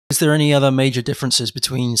Is there any other major differences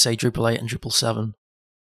between, say, Drupal 8 and Drupal 7?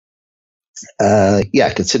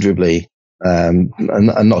 Yeah, considerably, and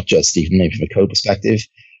not just even maybe from a code perspective.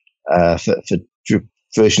 For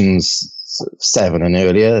versions 7 and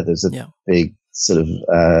earlier, there's a big sort of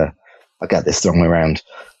I get this the wrong way around.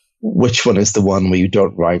 Which one is the one where you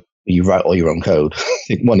don't write? You write all your own code.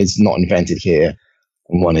 One is not invented here,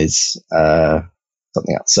 and one is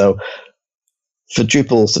something else. So for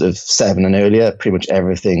Drupal sort of 7 and earlier, pretty much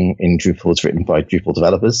everything in Drupal is written by Drupal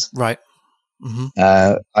developers. Right. Mm-hmm.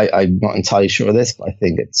 I'm not entirely sure of this, but I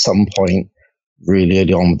think at some point, really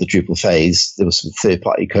early on with the Drupal phase, there was some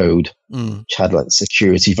third-party code which had like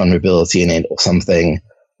security vulnerability in it or something,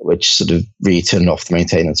 which sort of really turned off the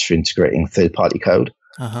maintainers for integrating third-party code.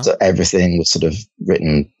 Uh-huh. So everything was sort of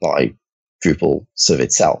written by Drupal sort of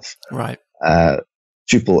itself. Right.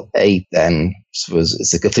 Drupal 8 then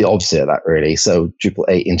it's the complete opposite of that, really. So Drupal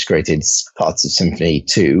 8 integrated parts of Symfony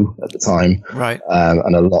 2 at the time. Right.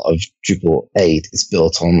 And a lot of Drupal 8 is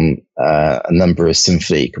built on a number of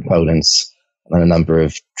Symfony components and a number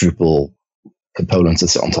of Drupal components that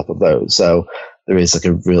sit on top of those. So there is like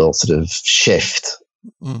a real sort of shift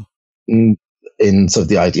in sort of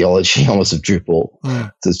the ideology almost of Drupal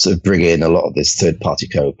to sort of bring in a lot of this third-party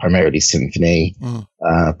code, primarily Symfony.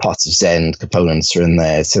 Parts of Zend components are in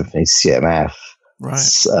there, Symfony CMF,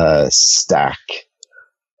 Stack.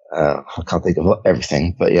 I can't think of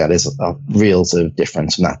everything, but yeah, there's a real sort of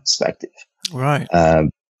difference from that perspective. Right.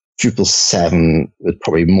 Drupal 7 was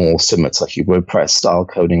probably more similar to like your WordPress style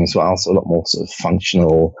coding as well, so a lot more sort of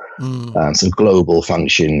functional, sort of global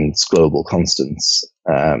functions, global constants.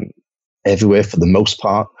 Everywhere for the most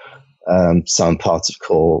part. Some parts of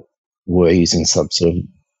core were using some sort of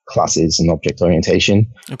classes and object orientation.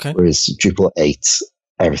 Okay. Whereas Drupal 8,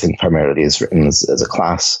 everything primarily is written as a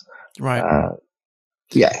class. Right.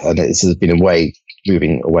 And it's been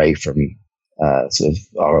moving away from sort of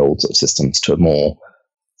our old sort of systems to a more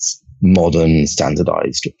modern,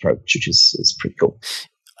 standardized approach, which is pretty cool.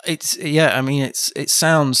 It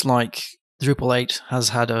sounds like Drupal 8 has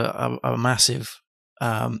had a massive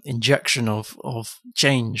injection of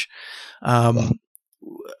change. That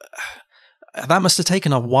must have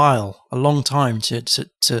taken a long time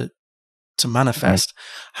to manifest.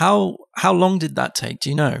 How long did that take? Do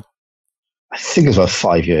you know? I think it was about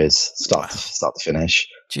 5 years, start to finish.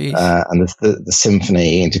 Jeez. And the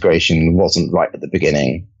Symfony integration wasn't right at the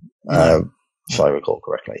beginning, if I recall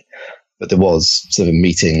correctly. But there was sort of a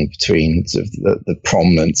meeting between sort of the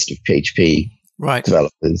prominent sort of PHP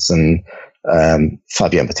developers and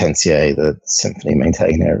Fabien Potentier, the Symfony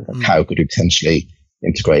maintainer. How could we potentially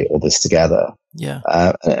integrate all this together? Yeah.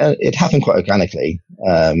 It happened quite organically.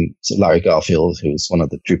 So Larry Garfield, who was one of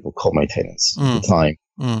the Drupal core maintainers at the time,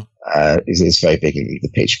 is very big in the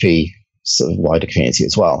PHP sort of wider community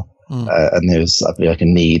as well. And there was, I believe, like a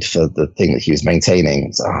need for the thing that he was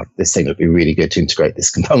maintaining. So, this thing would be really good to integrate this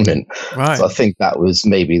component. Right. So I think that was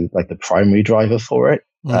maybe like the primary driver for it.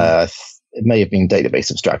 It may have been database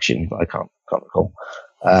abstraction, but I can't recall.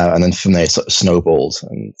 And then from there, it sort of snowballed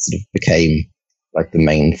and sort of became like the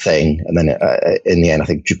main thing. And then in the end, I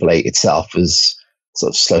think Drupal 8 itself was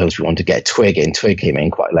sort of slow as we wanted to get Twig in. Twig came in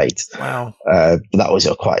quite late. Wow. But that was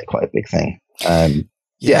quite a big thing.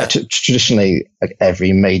 Traditionally, like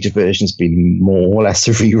every major version has been more or less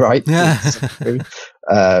a rewrite.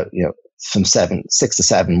 From 6 to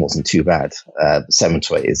 7 wasn't too bad. 7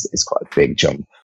 to 8 is quite a big jump.